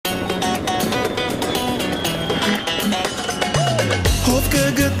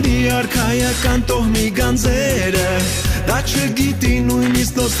արքայական տոհմի գանձերը Դա չգիտի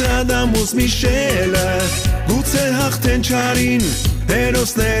նույնիսկ Նոստրադամուս Միշելը Գուցե հաղթեն չարին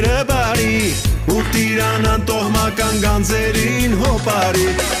հերոսները բարի Ու տիրանան տոհմական գանձերին հոպարի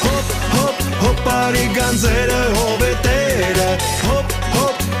Հոպ, հոպ, հոպարի գանձերը հովետերը Հոպ,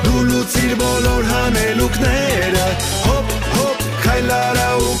 հոպ, դու լուծիր բոլոր հանելուկները Հոպ, հոպ, քայլարա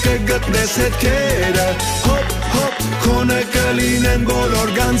ու կգտնես հետքերը Հոպ, հոպ, քոնը կլինեն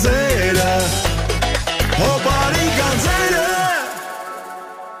բոլոր գանձերը Հոպարի գանձերը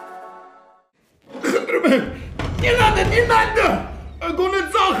Խնդրում եմ, не надо Գոնե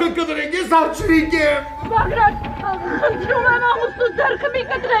ծախը կտրեք, ես հաչրիկ եմ Բագրատ, խնդրում եմ ամուսնու ձեռքը մի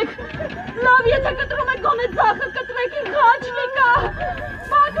կտրեք Լավ, եթե կտրում եք գոնե ծախը կտրեք, ինքը հաչրիկ է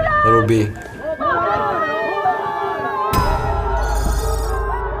Բագրատ Ռուբի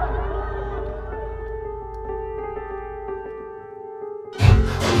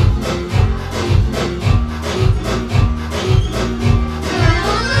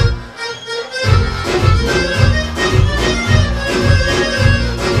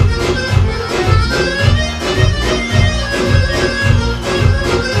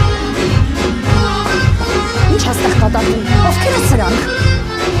Ովքեր է սրանք?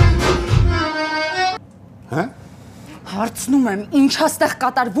 Հարցնում եմ, ինչ աստեղ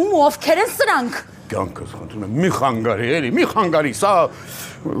կատարվում ու ովքեր են սրանք? Կյանքս խնդրում եմ, մի խանգարի, էլի, մի խանգարի, սա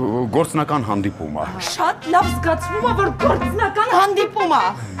գործնական հանդիպում է Շատ լավ զգացվում է, որ գործնական հանդիպում է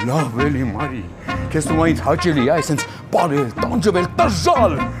Լավ էլի, Մարի, քեզ թվում է ինձ հաճելի է, այսենց պարել, տանջվել,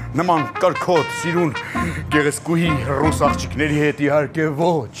 տժալ Նման կրքոտ, սիրուն, գեղեցկուհի ռուս աղջիկների հետ իհարկե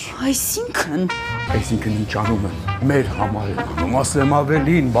ոչ Այսինքն ինչ անում եմ, մեր համար եմ անում, ասեմ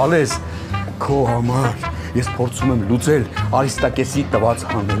ավելին, բալես, քո համար Ես փորձում եմ լուծել Արիստակեսի տված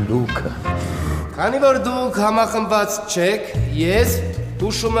հանելուկը Քանի որ դուք համախմբված չեք, ես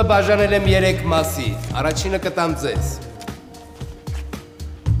հուշումը բաժանել եմ 3 մասի, առաջինը կտամ ձեզ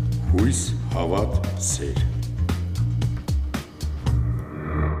Հույս, հավատ, սեր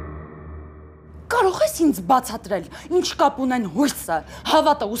Կարող ես ինձ բացատրել, ինչ կապ ունեն հույսը,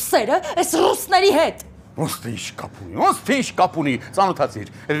 հավատը ու սերը այս ռուսների հետ Ոնց թե ինչ կապ ունի, ծանոթացիր,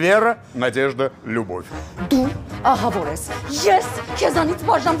 Վերա, Նադեժդա, Լյուբով Դու ահավոր ես, ես քեզանից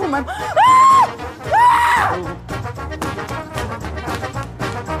բաժանվում եմ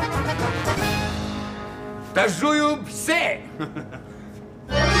Դաժույու պսե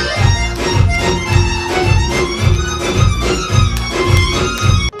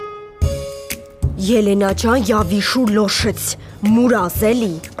Елена Джан, я вижу лошадь. Мураз,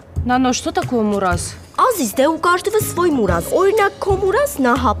 Эли. Нано, что такое мураз? Азиз, да у каждого свой мураз. Оринак, ко мураз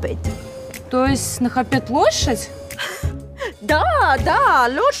нахапет. То есть нахапет лошадь? Да,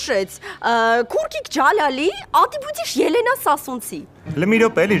 лошадь. Куркик Джалали, а ты будешь Елена Սասունցի։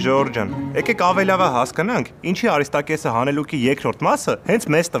 Լմիրոպ էլի Ժորժ ջան, եկեք ավելավա հասկանանք, ինչի Արիստակեսը հանելուկի երկրորդ մասը հենց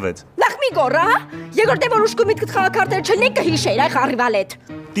մեզ տվեց։ Լախ մի գորա, եկորդե որ ուշկու միտքդ խաղակարտերը չլնեն կհիշեիր այ խարիվալետ։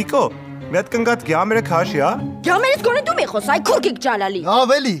 Տիկո, մի հատ կնգած գյամերը քաշի, հա։ Գյամերից գոնե դու մի խոս, այ Քուրքիկ Ջալալի։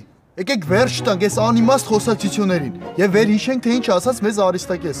 Ավելի, եկեք վերջ տանք այս անիմաստ խոսակցություններին եւ վեր հիշենք թե ինչ ասաց մեզ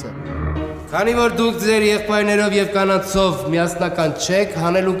Արիստակեսը։ Քանի որ դուք ձեր եղբայրներով եւ կանանցով միասնական չեք,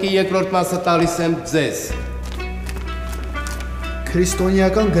 հանելուկի երկրորդ մասը տալիս եմ ձեզ։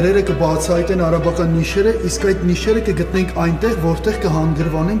 Քրիստոնեական գրերը կբացահայտեն արաբական նիշերը, իսկ այդ նիշերը կգտնենք այնտեղ, որտեղ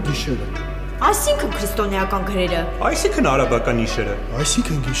կհանգրվանեն գիշերը։ Այսինքն քրիստոնեական գրերը։ Այսինքն արաբական նիշերը։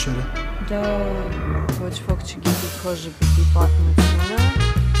 Այսինքն գիշերը։ Да, ոչ ոք չգիտի քո ժպիտի պատմությունը,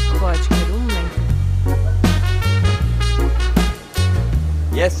 քո աչքերում մենք։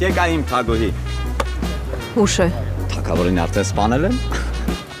 Ես եկա իմ թագուհի։ Ուշ է։ Թագավորին արդեն սպանել են։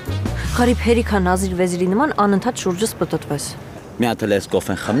 Խարիբ հերիքա նազիր վեզիրի նման անընդհատ շուրջս պտտվես։ Մի հատ էլ ես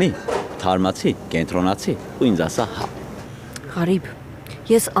կոֆեն խմի, թարմացի, կենտրոնացի ու ինձ ասա հա։ Խարիբ,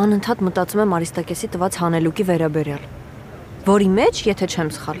 ես անընդհատ մտածում եմ Արիստակեսի տված հանելուկի վերաբերյալ, որի մեջ, եթե չեմ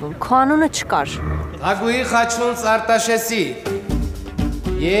սխալվում, քո անունը չկար։ Թագուհի Խաչունց Արտաշեսի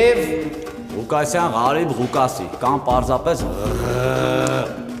եւ Ղուկասյան Ղարիբ Ղուկասի, կամ պարզապես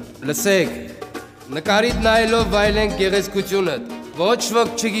Լսեք, նկարիդ նայելով վայելենք գեղեցկությունը, ոչ ոք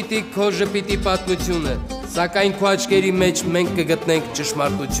չգիտի քո ժպիտի պատմությունը, սակայն քո աչքերի մեջ մենք կգտնենք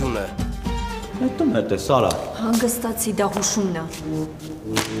ճշմարտությունը։ Հետում հետ է, Սարա։ Հանգստացի դա հուշումն է։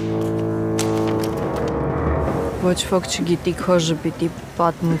 Ոչ ոք չգիտի քո ժպիտի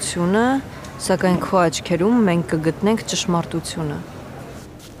պատմությունը, սակայն քո աչքերում մենք կգտնենք ճշմարտությունը։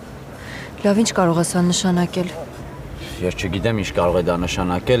 Լավ, ինչ կարող ես ան նշանակել։ Ես չգիտեմ ինչ կարող է դա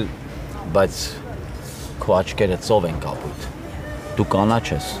նշանակել, բայց քո աչքերը ծով են կապույտ։ Դու կանաչ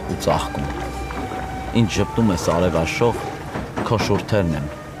ես ու ծաղկում։ Ինչ ժպտում ես արևաշող, քո շուրթերն են,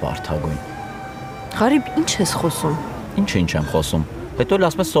 բարթագույն։ Ղարիբ, ինչ ես խոսում։ Ինչ եմ խոսում։ Հետո էլ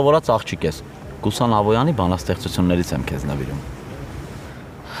ասում ես սովորած աղջիկ ես։ Գուսան Ավոյանի բանաստեղծություններից եմ քեզ նվիրում։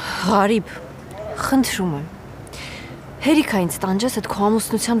 Ղարիբ, խնդրում եմ։ Հերիք ինձ տանջես այդ քո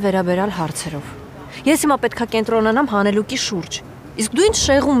ամուսնության վերաբերյալ հարցերով։ Ես հիմա պետքա կենտրոնանամ հանելուկի շուրջ։ Իսկ դու ինչ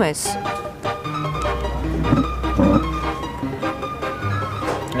շեղում ես։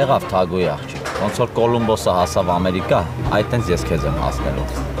 Եղավ թագուի աղջիկ։ Ոնց որ Կոլումբոսը հասավ Ամերիկա, այդտենց ես քեզ եմ հասնելու։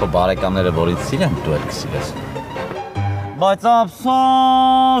 Քո բարեկամները, որ ինձ սիրեն, դու էլ կսիրես։ Բայց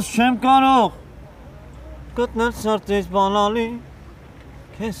ափսոս չեմ կարող գտնել սրտից բանալի,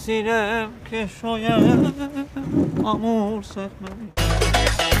 քեզ սիրեմ, քեզ շոյեմ, ամուր սեղմելի։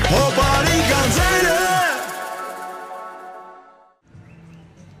 Հոպարի Գանդzery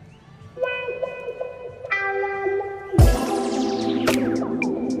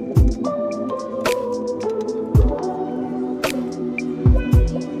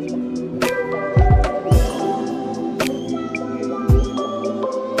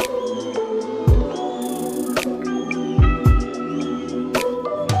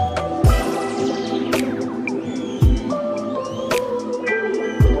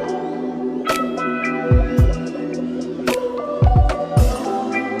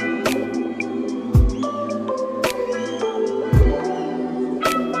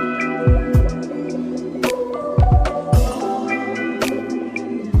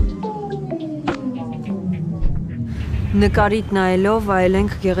Նկարիդ նայելով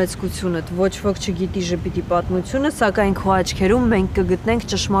վայելենք գեղեցկությունդ, ոչ ոք չգիտի ժպիտի պատմությունը, սակայն քո աչքերում մենք կգտնենք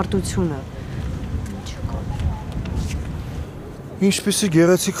ճշմարտությունը։ Ինչպիսի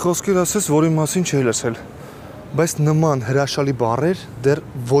գեղեցիկ խոսքեր ասես, որի մասին չէի լսել, բայց նման հրաշալի բառեր դեռ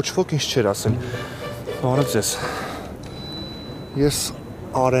ոչ ոք ինչ չէր ասել։ Բարև ձեզ։ Ես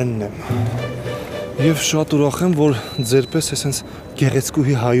Արենն եմ։ Եվ շատ ուրախ եմ, որ ձեր պես էսենց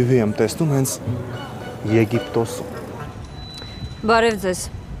գեղեցկուհի հայուհի եմ տեսնում հենց Եգիպտոսում։ Բարև ձեզ,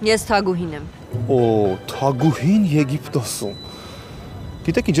 ես թագուհին եմ։ Օ, թագուհին Եգիպտոսում։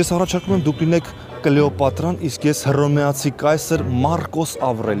 Գիտեք ինչ, ես առաջարկում եմ դուք լինեք Կլեոպատրան, իսկ ես հռոմեացի կայսր Մարկոս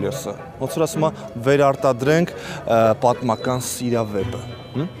Ավրելիոսը։ Ոնց որ ասում է, վերարտադրենք պատմական սիրավեպը։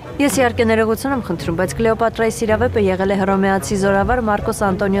 Ես իհարկե ներողություն եմ խնդրում, բայց Կլեոպատրայի սիրավեպը եղել է հռոմեացի զորավար Մարկոս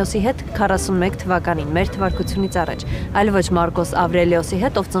Անտոնիոսի հետ 41 թվականին, մեր թվարկությունից առաջ, այլ ոչ Մարկոս Ավրելիոսի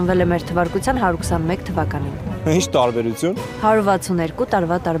հետ, ով ծնվել է մեր թվարկության 121 թվականին։ Ինչ տարբերություն։ 162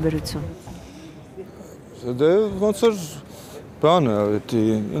 տարվա տարբերություն։ Դե ոնց որ բանը,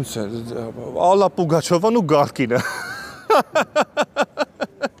 ինչ է, Ալլա Պուգաչովան ու Գալկինը։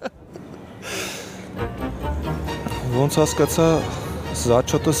 Ոնց հասկացա,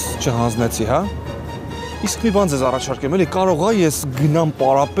 զաչոտս չհանձնեցի, հա։ Իսկ մի բան ձեզ առաջարկեմ, էլի կարող է ես գնամ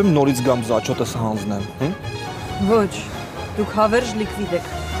պարապեմ, նորից գամ զաչոտս հանձնեմ, հմ։ Ոչ, դուք հավերժ լիկվիդ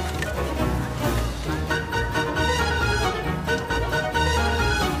եք։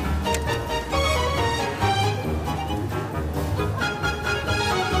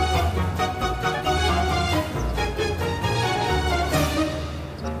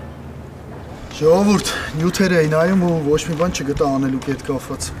 Ժողովուրդ, նյութեր էին նայում ու ոչ մի բան չգտա անելուկի հետ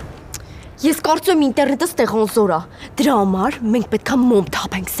կապված։ Ես կարծում եմ ինտերնետը ստեղանզոր է։ Դրա համար մենք պետքա մոմ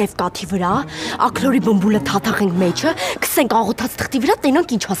թափենք սև կաթի վրա, ակլորի բմբուլը թաթախենք մեջը, քսենք աղոթած թղթի վրա,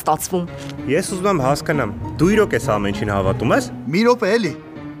 տենանք ինչ է ստացվում։ Ես ուզում եմ հասկանամ, դու իրոք ես ամեն ինչին հավատում ես։ Մի րոպե էլի։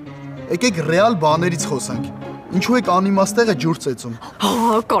 Եկեք ռեալ բաներից խոսանք։ Ինչու եք անիմաստեղը ջուր ծեծում։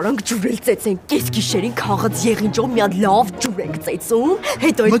 Հա, կարանք ջուրել ծեծենք, կես գիշերին քաղած եղինջով մի հատ լավ ջուր ենք ծեծում,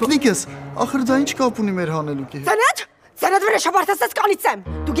 հետո մտնիկ ես, ախր դա ինչ կապ ունի մեր հանելուկի հետ։ Ծանոթ վրա շաբարտասած կանից եմ։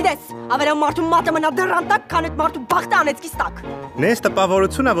 Դու գիտես, ավերամ մարդու մատը մնա դռան տակ, քան այդ մարդու բախտը անեցքից տակ։ Նես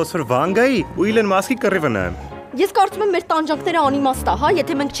տպավորությունա, ոնց որ Վանգայի ու Իլոն Մասկի կռիվը նայեմ։ Ես կարծում եմ մեր տանջանքները անիմաստ է, հա,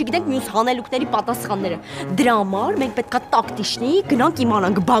 եթե մենք չգիտենք մյուս հանելուկների պատասխանները։ Դրա համար մենք պետքա տակտիշնի, գնանք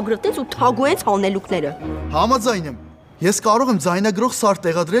իմանանք Բագրատից ու Թագուենց հանելուկները։ Համաձայն եմ։ Ես կարող եմ ձայնագրող սար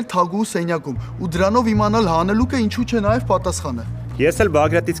տեղադրել Թագուու սենյակում ու դրանով իմանալ հանելուկը ինչու չէ նաև պատասխանը։ Ես էլ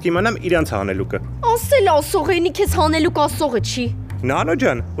Բագրատից կիմանամ իրանց հանելուկը։ Ասել ասողենի քեզ հանելուկ ասողը չի։ Նանո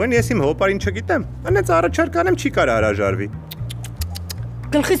ջան, when ես իմ հոպարին չգիտեմ, այնց առաջարկ անեմ չի կարա հրաժարվի։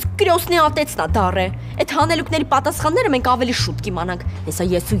 Գլխից կրոսնի ատեցնա դառը։ Այդ հանելուկների պատասխանները մենք ավելի շուտ կիմանանք։ Հեսա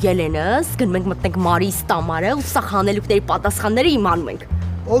ես ու Ելենս գնում ենք մտնենք Մարիի ստամարը ու սա հանելուկների պատասխանները իմանում ենք։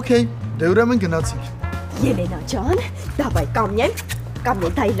 Okay, դե ուրեմն գնացինք։ Елена Джан, давай ко мне,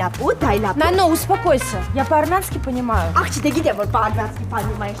 дай лапу. Нано, успокойся, я по-армянски понимаю. Ах, ты где вот по-армянски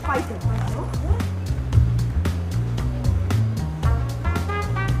понимаешь, пойдем.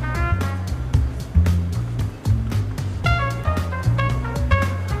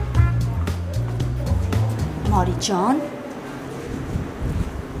 Мари Джан,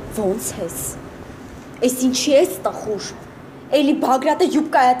 Ոնց ես։ Էս ինչի ես տխուր։ Էլի Բագրատը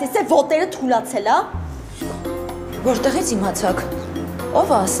յուբկայա տեսե ոտերը թուլացել, հա։ Որտեղից իմացաք։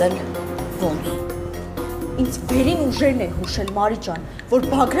 Ով ասել։ Ոնց։ Ինձ վերին ուժերն են հուշել Մարի ջան, որ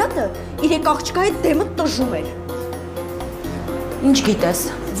Բագրատը իր աղջկա հետ դեմը տժում էր։ Ինչ գիտես։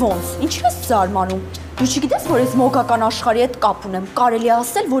 Ոնց, ինչ ես զարմանում։ Դու չգիտես, որ ես մոգական աշխարհի հետ կապ ունեմ, կարելի է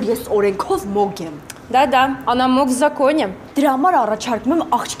ասել, որ ես օրենքով մոգ եմ։ Да, она мог в законе։ Դրա համար առաջարկում եմ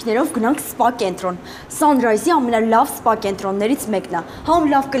աղջիկներով գնանք սպա կենտրոն։ Sunrise-ի ամենալավ սպա կենտրոններից մեկն է։ Համ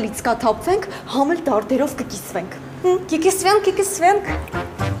լավ կլիցկաթափվենք, համ էլ դարդերով կկիսվենք։ Կիկիսվենք։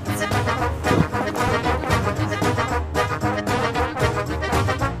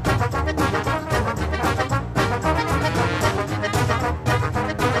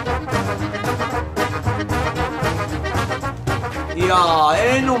 Իա,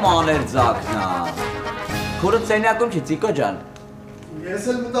 են ու մաներ ձակնա։ Քուրը սենյակում չի, Ծիկո ջան։ Ես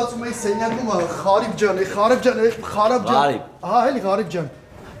էլ մտածում էի սենյակում Խարիբ ջան, Խարաբ ջան։ Ահա, էլի Խարիբ ջան։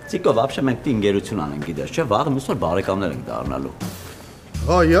 Ծիկո, вообще մենք դի ընկերություն անենք, գիտես, չէ՞, վաղը մյուս օր բարեկամներ ենք դառնալու։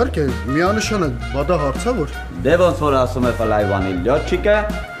 Հա, իհարկե, միանշանակ, բա դա հարց է որ։ Դե ոնց որ ասում է Ֆլայվանի լյոչիկը,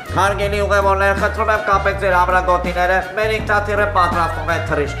 հարգելի ուղևորներ, խնդրում եմ կապեք ձեր ամրագոտիները, մեր ինքնաթիռը պատրաստվում է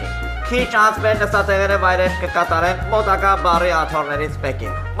թռիչքի։ Քիչ անց մեր նստատեղերը վայրեր կկատարենք մոտակա բարի աթոռներից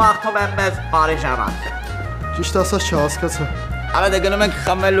մեկին։ Մաղթում եմ մեզ բարի ժամանակ։ Ճիշտ ասած չհասկացա։ Արա դե գնում ենք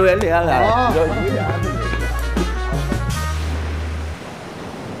խմելու էլի, հա։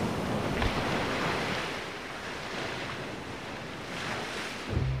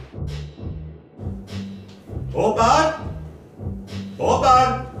 Հոպար։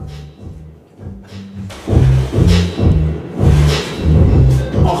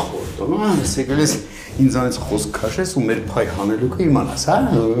 Ախ, որտոնա, ես եկել ես ինձանից խոսք քաշես ու մեր փայ հանելուկը իմանաս, հա։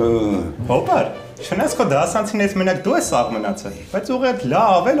 Հոպար, չնայած քո դասանցիներից մենակ դու ես սաղ մնացել, բայց ուղիղ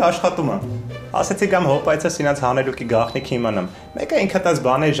լավ էլ աշխատում եմ։ Ասեցի գամ հոպայցս ինձ հանելուկի գաղտնիքը իմանամ։ Մեկը ինքը տես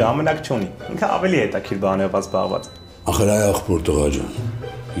բաների ժամանակ չունի։ Ինքը ավելի հետաքրքիր բաներով զբաղված։ Ախր այ աղբոր տղա ջան,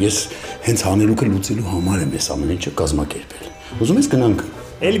 ես հենց հանելուկը լուծելու համար եմ այս ամեն ինչը կազմակերպել։ Ուզում ես գնանք։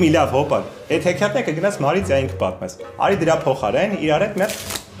 Էլ մի լավ հոպար, այդ հեքիաթը գնաս Մարիցիային կպատմես։ Արի դրա փոխարեն իրար հետ մի հատ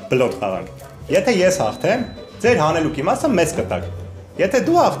բլոկ խաղանք։ Եթե ես հաղթեմ, ձեր հանելուկի մասը մեզ կտակ։ Եթե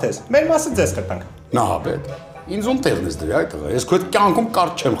դու հաղթես, մեր մասը ձեզ կտանք։ Նահապետ, ինձ ում տեղն ես դրի այդ տղա, ես քո հետ կյանքում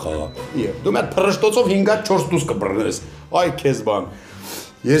կարճ չեմ խաղա։ Դու մի հատ փռշտոցով 5-4 դուս կբռնես։ Այ քեզ բան։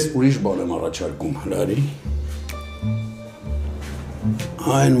 Ես ուրիշ բան եմ առաջարկում, հրարի։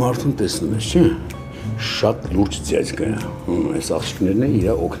 Այն մարդուն տեսնում ես, չէ՞։ Շատ լուրջ ձյաձ կա։ Այս աղջիկներն են, իր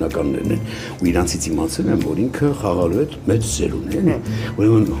օգնականներն են, ու իրանցից իմացել եմ, որ ինքը խաղալու հետ մեծ սերուն է։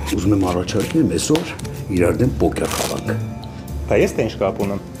 Ուրեմն ուզում եմ առաջարկեմ այսօր իրար դեմ պոկեր խաղանք։ Դա ես թե ինչ կապ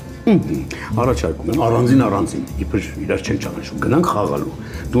ունեմ։ Առաջարկում եմ առանձին, իբր իրար չեն ճանաչում, գնանք խաղալու։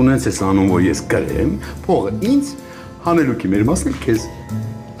 Դու նենց ես անում, որ ես կրեմ, փողը ինձ, հանելուկի մեր մասն էլ քեզ։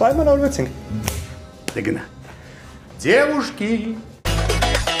 Պայմանավորվեցինք։ Դե գնա։ Девушки,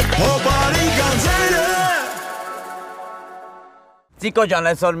 Հոպարի Գանդզերը Ծիկո ջան,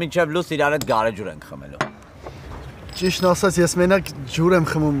 այսօր մինչև լույս իրար հետ գարեջուր ենք խմելու։ Ճիշտն ասած, ես մենակ ջուր եմ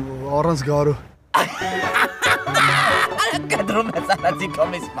խմում առանց գարու։ Կտրում ես Ծիկո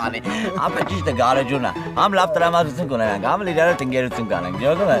միսմանի։ Ապա ճիշտ է գարեջուրն է։ Համ լավ տրամադրություն կունենանք, համ իրար հետ ընկերություն կանենք,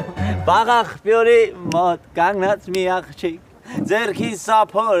 ջոկում է։ Բաղ աղբյուրի մոտ կանգնած մի աղջիկ, ձեռքի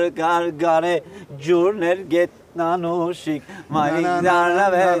սափոր գարգարե ջուրներ գետ Նանուշիկ, մայրիկ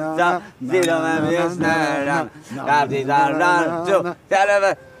դարնավ հետա, զիրում եմ ես ներամ, կարդի դարնար ձու,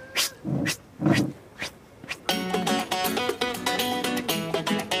 դարավը։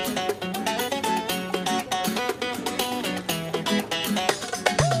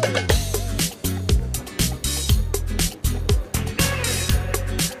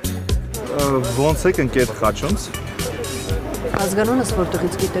 Ոնց եք ընկեր խաչոնց։ Ազգանունս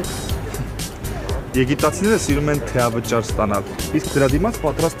որտեղից գիտեք։ Եգիպտացիները սիրում են թեավճար ստանալ, իսկ դրա դիմաց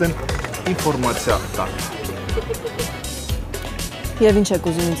պատրաստ են ինֆորմացիա տալ։ Եվ ինչ եք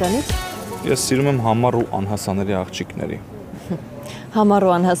ուզում ինձանից։ Ես սիրում եմ համառ ու անհասանելի աղջիկների։ Համառ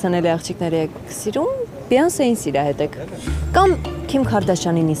ու անհասանելի աղջիկների եք սիրում, Բիոնսեին սիրահետեք։ Կամ Քիմ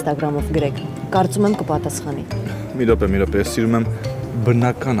Քարդաշյանին Instagram-ով գրեք։ Կարծում եմ կպատասխանի։ Մի րոպե, ես սիրում եմ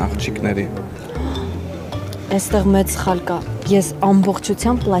բնական աղջիկների։ Այստեղ մեծ սխալ կա։ Ես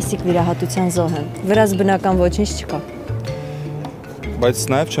ամբողջությամբ պլաստիկ վիրահատության զոհ եմ։ Վրաս բնական ոչինչ չկա։ Բայց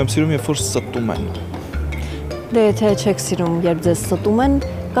նաև չեմ սիրում, երբ որ ստում են։ Դե եթե չեք սիրում, երբ ձեզ ստում են,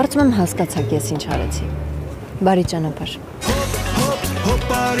 կարծում եմ հասկացաք ես ինչ արեցի։ Բարի ճանապարհ։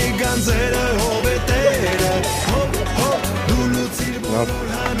 Հոպարի Գանդզերը հովետերը դու լուծիր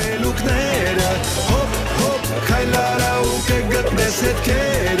բոլոր հանելուկները Հոպ, քայլարա ու կգտնես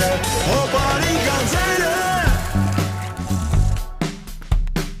հետքերը Հոպարի գանձերը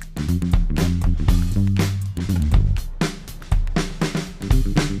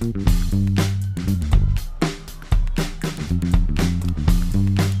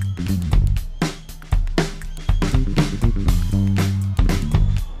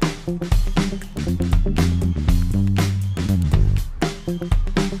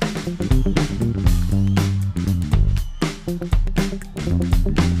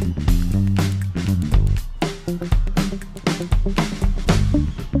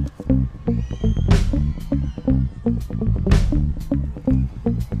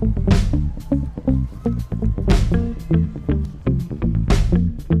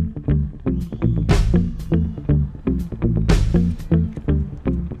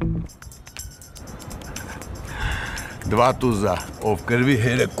Դվատուզա, ով կրվի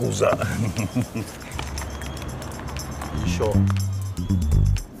հերը կուզա։ Շո։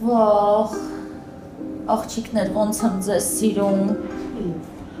 Վախ, աղջիկներ ոնց եմ ձեզ սիրում։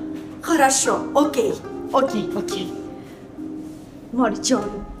 Хорошо, окей։ Մարի ջան,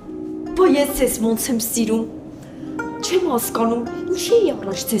 բա ես ձեզ ոնց եմ սիրում։ Չեմ հասկանում, ինչի էի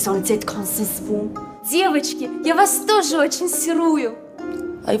առաջ ձեզանից այդքան զզվում։ Девочки, я вас тоже очень սիրую։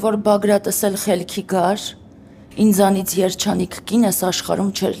 Այ որ Բագրատս էլ խելքի գար, ինձանից երջանիկ կինս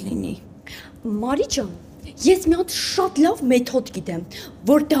աշխարհում չեր լինի։ Մարի ջան, ես մի հատ շատ լավ մեթոդ գիտեմ,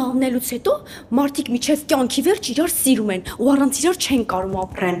 որ դա անելուց հետո մարդիկ միջև կյանքի վերջ իրար սիրում են ու առանց իրար չեն կարող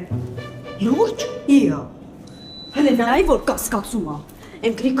ապրեն։ Լուրջ, իա։ Հələ նայ որ կասկածում է։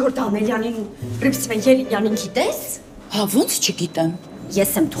 Եմ Գրիգոր Դանելյանին ու Ռիփսվեն Ելինյանին գիտես։ Հա ոնց չգիտեմ։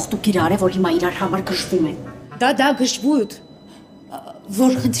 Ես եմ թուղթուկ իրար է, որ հիմա իրար համար գժվում են։ Դա գժվույթ։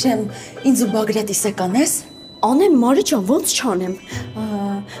 Որ խնդրեմ, ինձ ու Բագրատիս եկանես։ Անեմ Մարի ջան, ոնց չանեմ։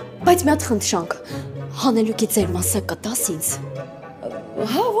 Բայց մի հատ խնդրանք։ Հանելուկի ձեր մասը կտաս ինձ։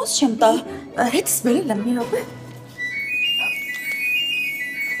 Հա, ոնց չեմ տա։ Հետս բերել եմ մի րոպե։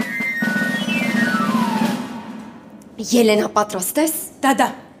 Ելենա պատրաստ ես։ Դա։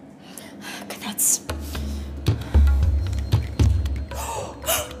 Գնաց։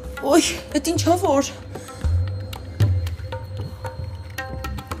 Ոյ, էդ ինչա որ։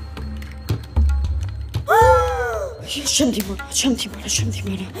 Ես չեմ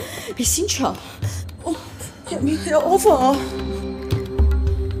դիմարա։ Ես ինչա։ Ով է։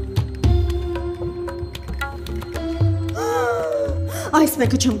 Այս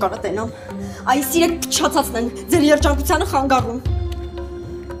մեկը չեմ կարա տենամ։ Այս իրեք փչացածն են, ձեր երջանկությանը խանգարում։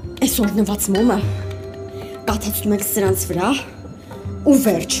 Այսօր նված մոմը կաթեցնում եք սրանց վրա ու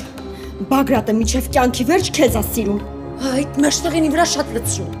վերջ։ Բագրատը միջև կյանքի վերջ քեզ է սիրում։ Այդ մեջտեղինի վրա շատ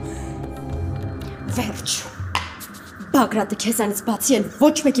լցրու։ Վերջ։ Բագրատը քեզանից բացի էլ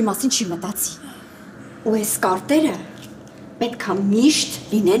ոչ մեկի մասին չի մտածի։ Ու այս կարտերը պետք է միշտ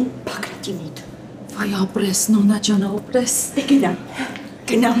լինեն Բագրատի մոտ։ Վայ ապրես, նոնա ջան, ապրես։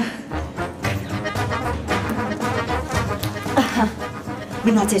 Գնա։ Ահա։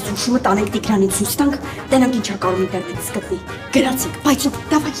 Մնաց ես ուշումը տանենք Տիգրանին ցույց տանք, տենանք ինչա կարող ինտերնետից գտնի։ Գրացինք, բայցու,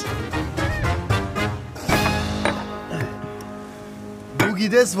 դավայ։ Դու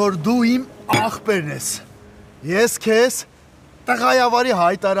գիտես, որ դու իմ աղբերն ես։ Ես քեզ տղայավարի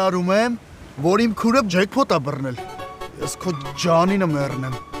հայտարարում եմ, որ իմ քուրը ջեքփոտ է բռնել։ Ես քո ջանինը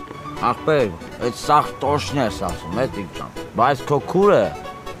մեռնեմ։ Ախպեր, այդ սաղ տոշն ես ասում, էտիկ ջան, բայց քո քուրը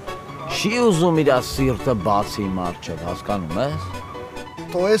չի ուզում իր սիրտը բացի իմ առջև, հասկանում ես։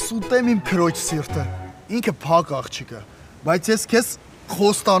 Թո ես ուտեմ իմ քրոջ սիրտը, ինքը փակ աղջիկը, բայց ես քեզ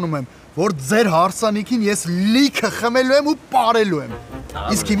խոստանում եմ, որ ձեր հարսանիքին ես լիքը խմելու եմ ու պարելու եմ։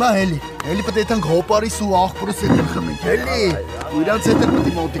 Իսկ հիմա հելի պետք է տանք հոպարիս ու աղբորս հետ խմենք, հելի, ու իրանց հետ պետք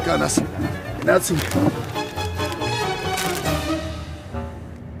է մոտիկանաս, գնացինք։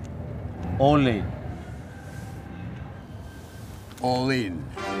 Олин.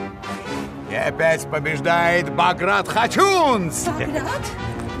 И опять побеждает Баграт Хачунц!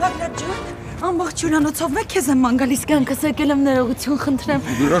 Բագրատ ջան, ամբողջ հյուրանոցով մեկ քեզ եմ մանգալիս կյանքս եկել եմ ներողություն խնդրեմ։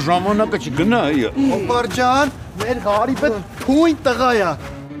 Դրա ժամանակը չգնա։ Հոպար ջան, մեր Ղարիբը թույն տղա է։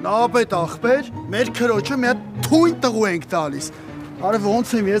 Նապետ աղբեր, մեր քրոջը մի հատ թույն տղու ենք տալիս։ Արև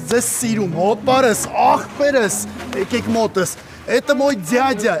ոնց եմ ես ձեզ սիրում, հոպարս, աղբերս, եկեք մոտս։ Это мой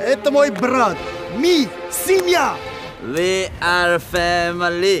дядя, это мой брат. Мы семья. We are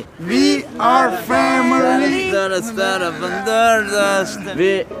family. We are family.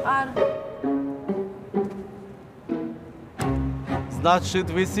 We Значит,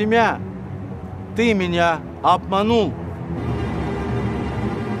 вы семья. Ты меня обманул.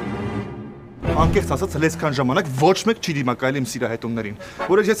 անկեղծ ասած լեցքան ժամանակ ոչ մեկ չի դիմակայել իմ սիրահետումներին,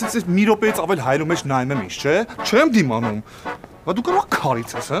 որ ես ես մի րոպեից ավել հայրու մեջ նայում եմ ինձ, չէ՞։ Չեմ դիմանում։ Բա դու կարող քարից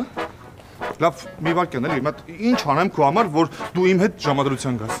ես, հա։ Լավ, մի վարքան էլի, մատ ինչ անեմ քո համար, որ դու իմ հետ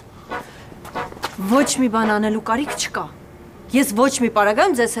ժամադրության գաս։ Ոչ մի բան անելու կարիք չկա։ Ես ոչ մի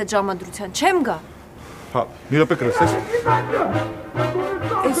պարագայում ձեզ հետ ժամադրության չեմ գա։ Հա, մի րոպե կրես։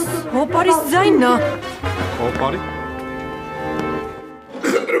 Էս հոպարի ձայնն է։ Հոպարի։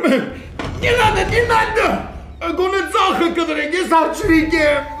 Не надо! Գոնե ծախը կտրեք, ես արջրիկ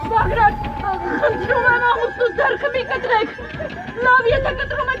եմ։ Բագրատ, խնդրում եմ ամուսնու ձեռքը մի կտրեք։ Լավ, եթե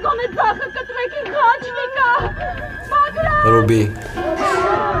կտրում եք, գոնե ծախը կտրեք, ինքը արջրիկ է։ Բագրատ։ Ռուբի։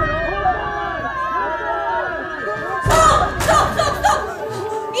 Стоп!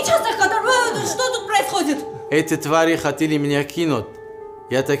 Ինչ ասեղ կատարվում, что тут происходит? Эти твари хотели меня кинуть.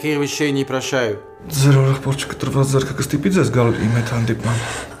 Я таких вещей не прощаю. Ձեր օրախորը կտրված ձեռքը կստիպի ձեզ գալ իմ հետ հանդիպման։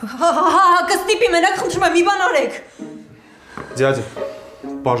 Հա, կստիպի, մենակ խնդրում եմ, մի բան արեք։ Дядя,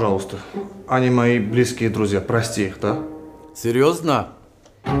 пожалуйста, они мои близкие друзья, прости их, да? Серьезно?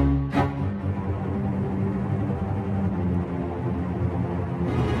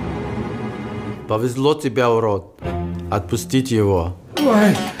 Повезло тебя, урод. Отпустить его.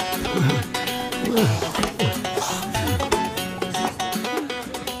 Ой.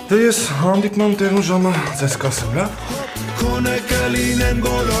 Դե ես հանդիպման տեղն ու ժամը ձեզ կասեմ, լավ։ Քոնը կլինեն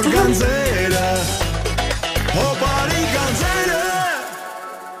բոլոր գանձերը, Հոպարի գանձերը։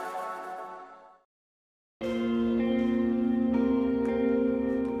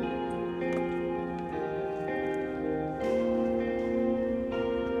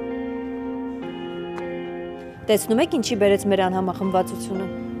 Տեսնում եք ինչի բերեց մեր անհամախմբվածությունը։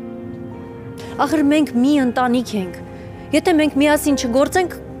 Ախր մենք մի ընտանիք ենք։ Եթե մենք միասին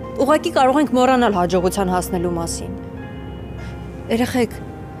չգործենք, ուղղակի կարող ենք մոռանալ հաջողության հասնելու մասին։ Երեխեք,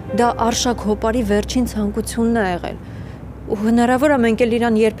 դա Արշակ Հոպարի վերջին ցանկությունն է եղել, ու հնարավոր է մենք էլ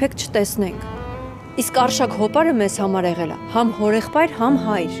իրան երբեք չտեսնենք։ Իսկ Արշակ Հոպարը մեզ համար եղել է համ հորեղբայր, համ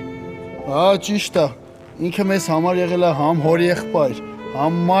հայր։ Հա, ճիշտ է։ Ինքը մեզ համար եղել է համ հորեղբայր,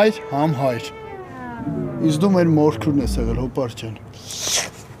 համ մայր, համ հայր։ Իսկ դու մեր մորքրուն ես եղել, Հոպար ջան։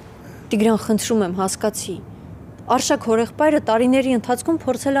 Տիգրան, խնդրում եմ, հասկացի։ Արշակ հորեղբայրը տարիների ընթացքում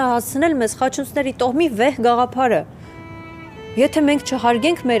փորձել է հասցնել մեզ խաչունցների տոհմի վեհ գաղափարը։ Եթե մենք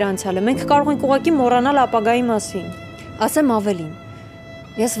չհարգենք մեր անցյալը, մենք կարող ենք ուղղակի մոռանալ ապագայի մասին։ Ասեմ ավելին,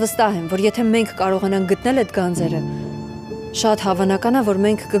 ես վստահ եմ, որ եթե մենք կարողանանք գտնել այդ գանձերը, շատ հավանական է, որ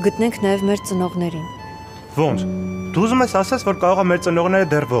մենք կգտնենք նաև մեր ծնողներին։ Ոնց։ Դու ուզում ես ասես, որ կարող է մեր ծնողները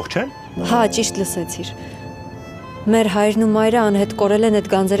դեռ ողջ են։ Հա, ճիշտ լսեցիր։ Մեր հայրն ու մայրը անհետ կորել են այդ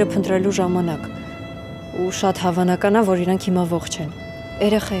գանձերը փնտրելու ժամանակ։ Ու շատ հավանական է, որ իրանք հիմա ողջ են։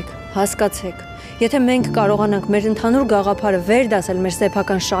 Երեխեք, հասկացեք, եթե մենք կարողանանք մեր ընդհանուր գաղափարը վեր դասել մեր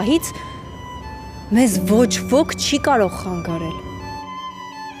սեփական շահից, մեզ ոչ ոք չի կարող խանգարել։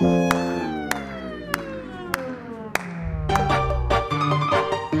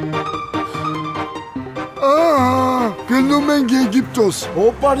 Գնում ենք Եգիպտոս,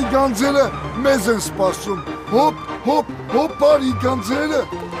 Հոպարի գանձերը մեզ են սպասում, Հոպարի գանձերը,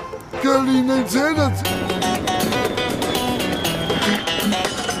 կլինեն ձերդ։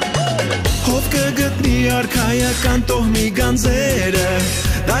 Հով կգտնի արքայական տոհմի գանձերը,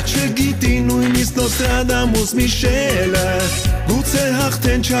 դա չգիտի նույնիսկ Նոստրադամուս Միշելը, գուցե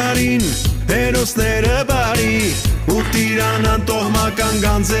հաղթեն չարին, հերոսները բարի, ու տիրանան տոհմական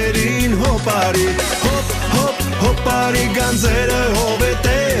գանձերին Հոպարի, Հոպարի գանձերը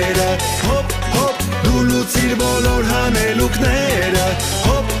հովետերը, դու լուծիր բոլոր հանելուկները,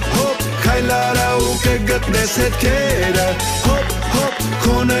 քայլարա ու կգտնես հետքերը,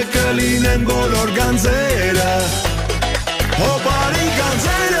 քոնը կլինեն բոլոր գանձերը, Հոպարի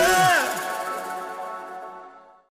գանձերը։